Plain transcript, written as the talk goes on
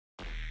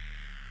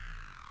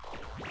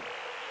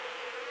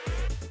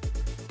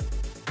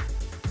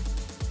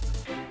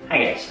Hi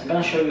guys, I'm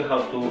gonna show you how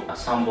to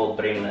assemble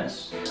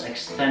Brimnes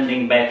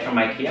extending bed from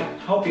Ikea.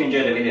 Hope you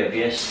enjoyed the video. If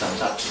yes,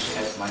 thumbs up,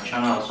 subscribe to my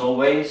channel as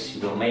always.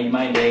 You will make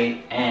my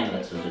day, and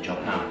let's do the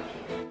job now.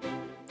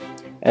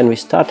 And we're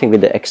starting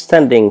with the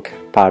extending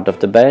part of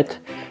the bed.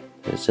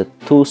 There's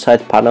two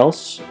side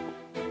panels,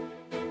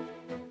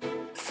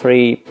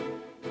 3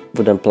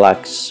 wooden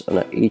plugs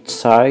on each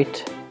side,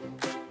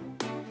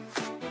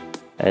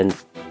 and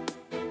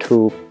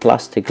 2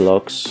 plastic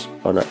locks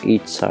on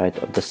each side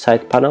of the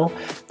side panel.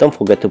 Don't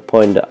forget to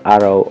point the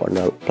arrow on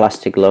the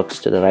plastic locks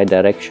to the right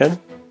direction,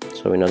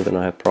 so we're not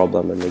gonna have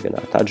problem when we're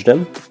gonna attach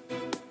them.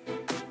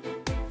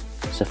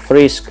 So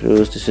 3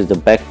 screws. This is the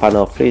back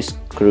panel, 3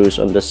 screws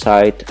on the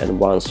side and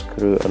 1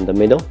 screw on the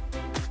middle.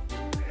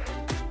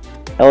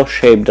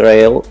 L-shaped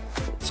rail.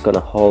 It's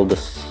gonna hold the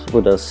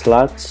wooden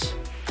slats.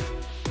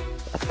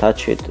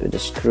 Attach it with the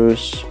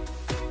screws,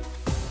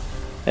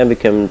 and we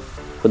can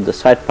put the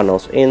side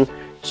panels in.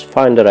 Just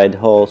find the right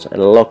holes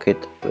and lock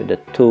it with the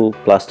 2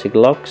 plastic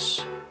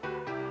locks.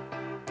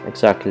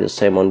 Exactly the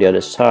same on the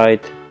other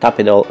side. Tap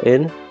it all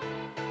in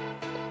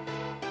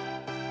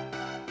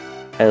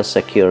and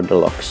secure the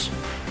locks.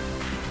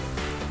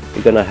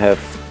 We're gonna have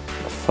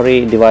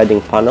 3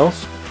 dividing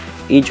panels.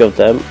 Each of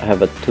them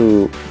have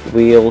 2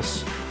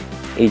 wheels.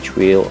 Each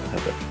wheel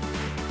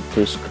have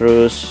 2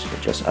 screws.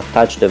 Just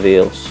attach the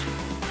wheels.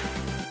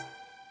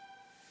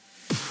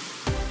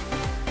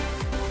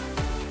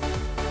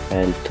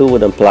 And 2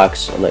 wooden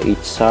plugs on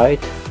each side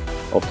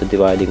of the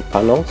dividing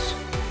panels.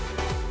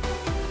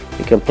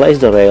 You can place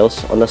the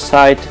rails. On the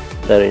side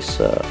there is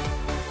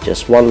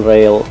just 1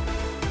 rail,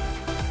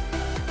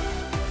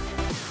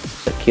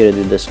 secured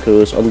with the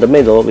screws. On the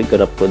middle we're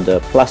gonna put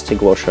the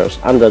plastic washers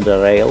under the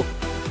rail,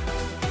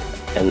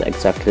 and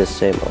exactly the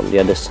same on the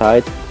other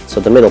side. So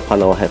the middle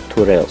panel have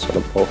 2 rails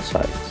on both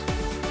sides,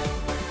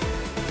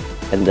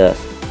 and the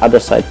other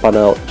side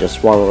panel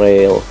just 1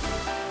 rail,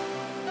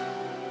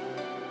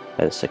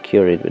 and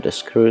secure it with the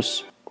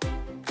screws.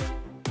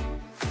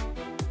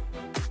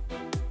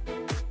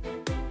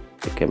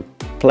 You can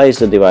place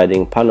the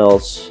dividing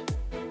panels,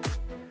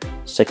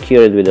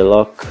 secure it with a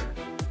lock.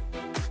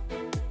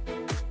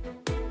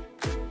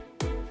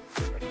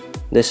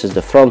 This is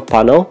the front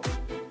panel.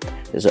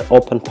 It's an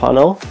open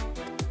panel.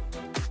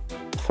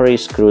 3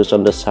 screws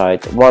on the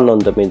side, 1 on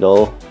the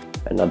middle,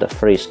 another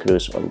 3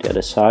 screws on the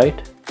other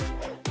side.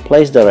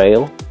 Place the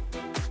rail.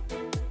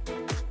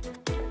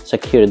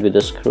 Secure it with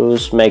the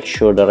screws. Make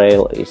sure the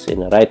rail is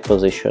in the right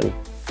position,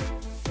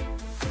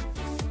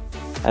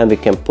 and we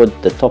can put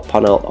the top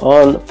panel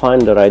on.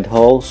 Find the right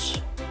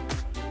holes,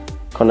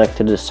 connect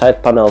to the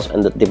side panels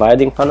and the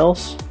dividing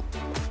panels,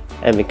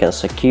 and we can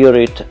secure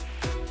it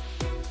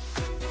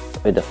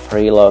with the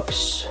 3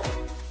 locks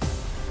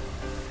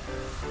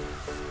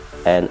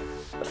and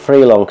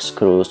 3 long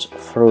screws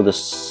through the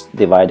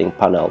dividing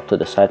panel to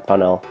the side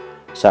panel.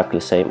 Exactly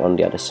same on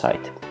the other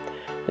side.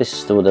 This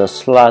is the wooden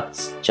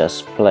slats.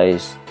 Just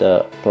place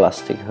the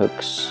plastic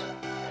hooks.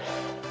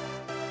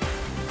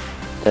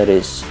 There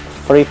is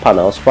 3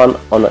 panels, 1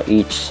 on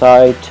each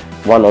side,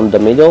 1 on the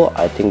middle.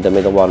 I think the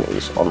middle one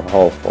is on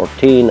hole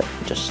 14.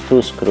 Just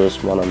 2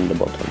 screws, 1 on the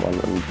bottom, 1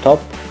 on the top.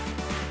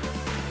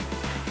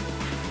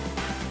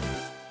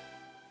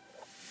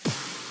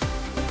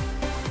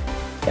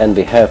 And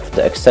we have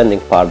the extending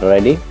part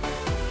ready,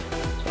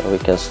 so we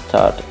can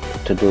start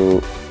to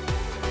do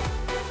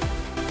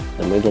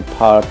the middle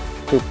part.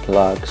 2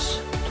 plugs,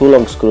 2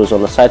 long screws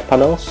on the side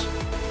panels,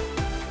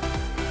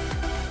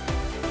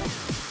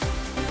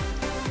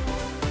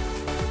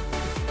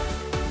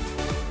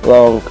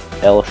 long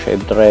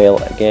L-shaped rail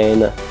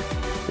again.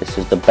 This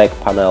is the back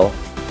panel.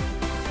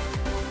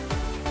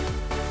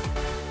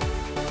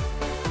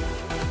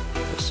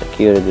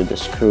 Secure it with the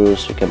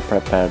screws. You can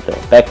prepare the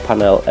back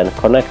panel and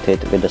connect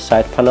it with the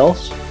side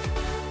panels.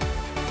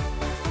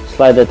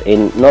 Slide it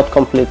in, not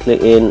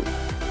completely in.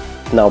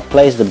 Now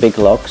place the big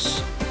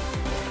locks.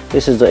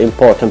 This is the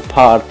important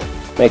part.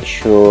 Make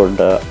sure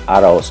the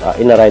arrows are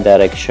in the right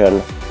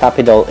direction. Tap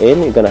it all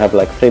in. You're gonna have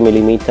like 3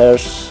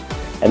 millimeters,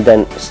 and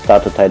then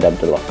start to tighten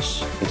up the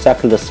locks.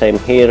 Exactly the same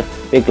here.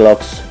 Big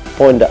locks,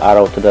 point the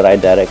arrow to the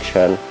right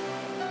direction.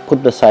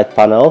 Put the side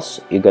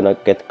panels. You're gonna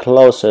get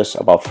closest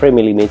about 3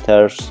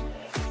 millimeters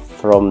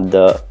from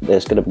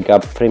there's gonna be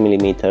gap 3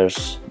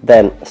 millimeters.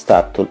 Then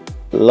start to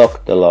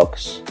lock the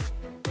locks.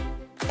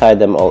 Tie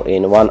them all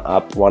in, 1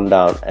 up, 1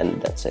 down,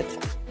 and that's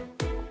it.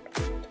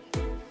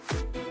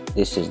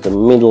 This is the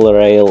middle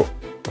rail,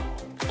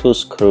 2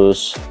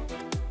 screws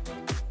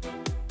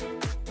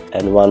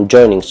and 1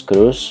 joining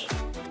screws,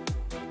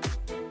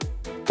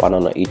 1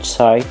 on each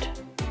side.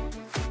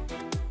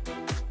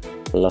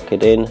 Lock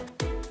it in.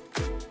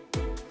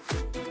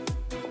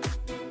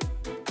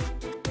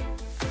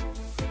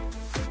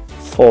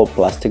 Four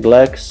plastic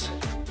legs.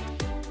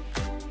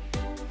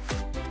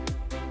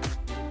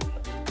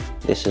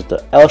 This is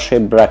the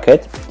L-shaped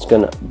bracket. It's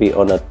gonna be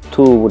on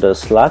 2 wooden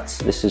slats.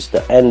 This is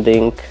the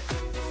ending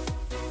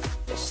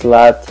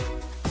slat.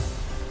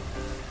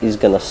 Is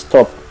gonna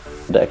stop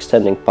the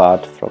extending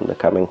part from the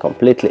coming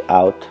completely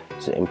out.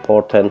 It's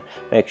important.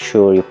 Make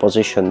sure you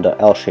position the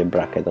L-shaped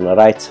bracket on the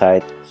right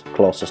side,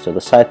 closest to the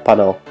side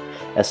panel,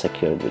 and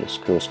secure it with the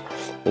screws.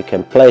 You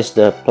can place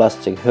the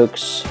plastic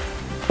hooks,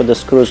 put the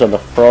screws on the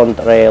front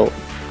rail,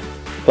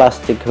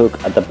 plastic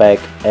hook at the back,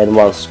 and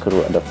one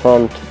screw at the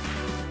front.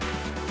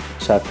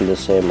 Exactly the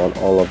same on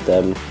all of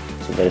them.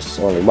 So there is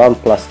only one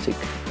plastic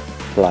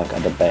plug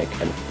at the back,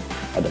 and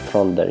at the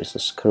front there is a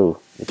screw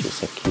which is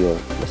secure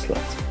to the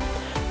slats.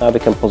 Now we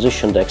can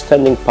position the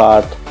extending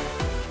part.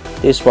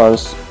 These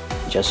ones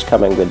just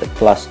coming with the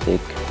plastic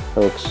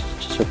hooks,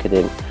 just hook it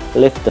in,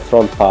 lift the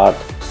front part,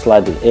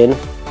 slide it in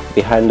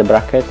behind the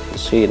bracket. You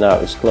see now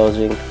it's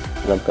closing.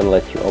 I'm not going to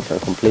let you open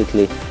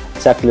completely.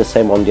 Exactly the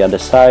same on the other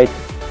side.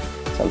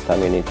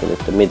 Sometimes you need to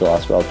lift the middle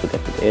as well to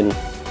get it in,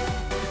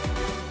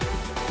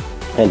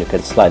 and you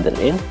can slide it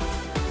in.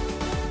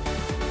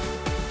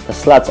 The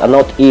slats are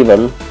not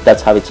even,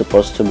 that's how it's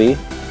supposed to be.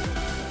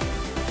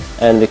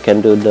 And we can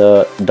do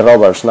the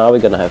drawers. Now we're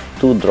gonna have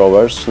two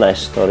drawers,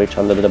 nice storage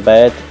under the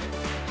bed.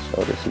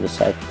 So this is the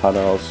side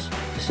panels,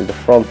 this is the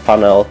front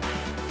panel,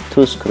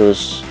 two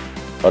screws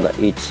on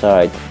each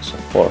side, so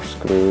 4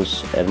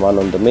 screws and one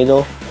on the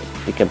middle.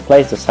 You can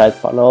place the side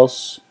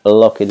panels,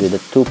 lock it with the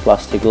 2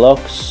 plastic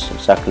locks,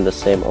 exactly the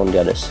same on the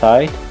other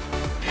side.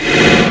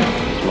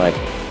 It's my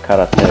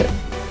karate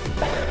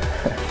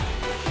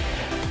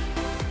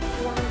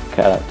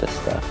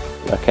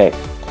stuff. Okay,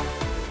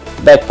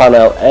 back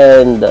panel,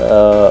 and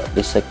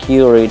we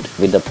secure it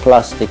with the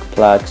plastic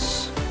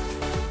plugs.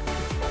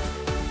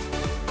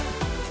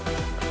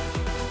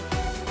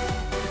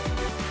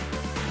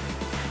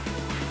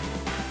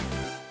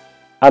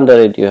 Under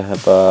it you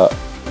have a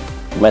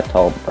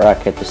metal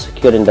bracket to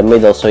secure in the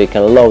middle, so you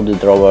can load the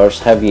drawers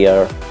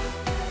heavier.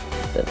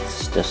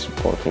 That's just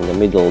supporting the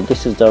middle.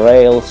 This is the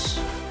rails,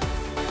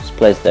 just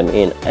place them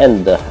in,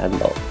 and the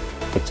handle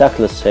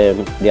exactly the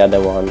same. The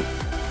other one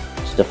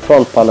is the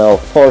front panel,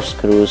 4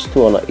 screws,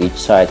 2 on each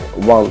side,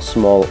 1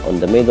 small on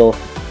the middle.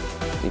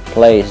 We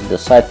place the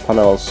side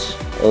panels,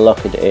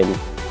 lock it in,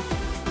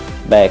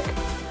 back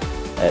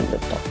and the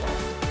top.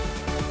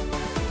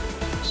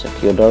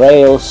 Secure the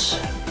rails,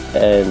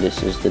 and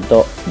this is the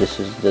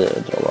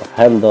drawer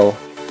handle.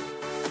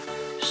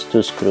 Just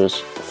 2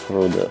 screws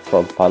through the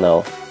front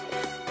panel,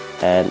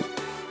 and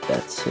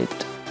that's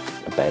it.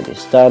 The bed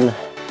is done.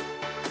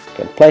 You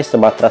can place the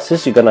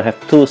mattresses. You're gonna have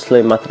 2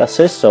 slim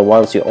mattresses, so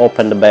once you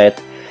open the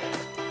bed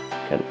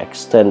you can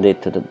extend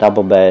it to the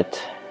double bed,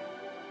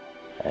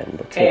 and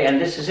that's it. And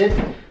this is it.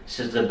 This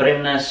is the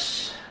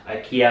Brimnes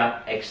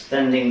Ikea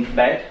extending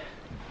bed.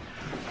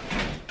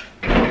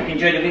 If you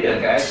enjoyed the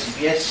video, guys,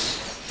 yes,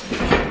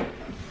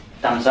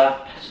 thumbs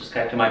up,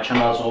 subscribe to my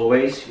channel as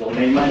always, you will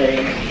make my day,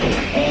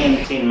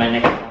 and see you in my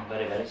next one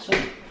very soon.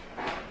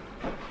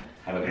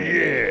 Have a good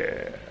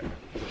day.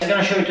 I'm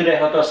gonna show you today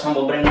how to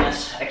assemble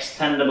Brimnes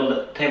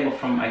extendable table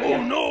from Ikea.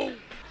 Oh no!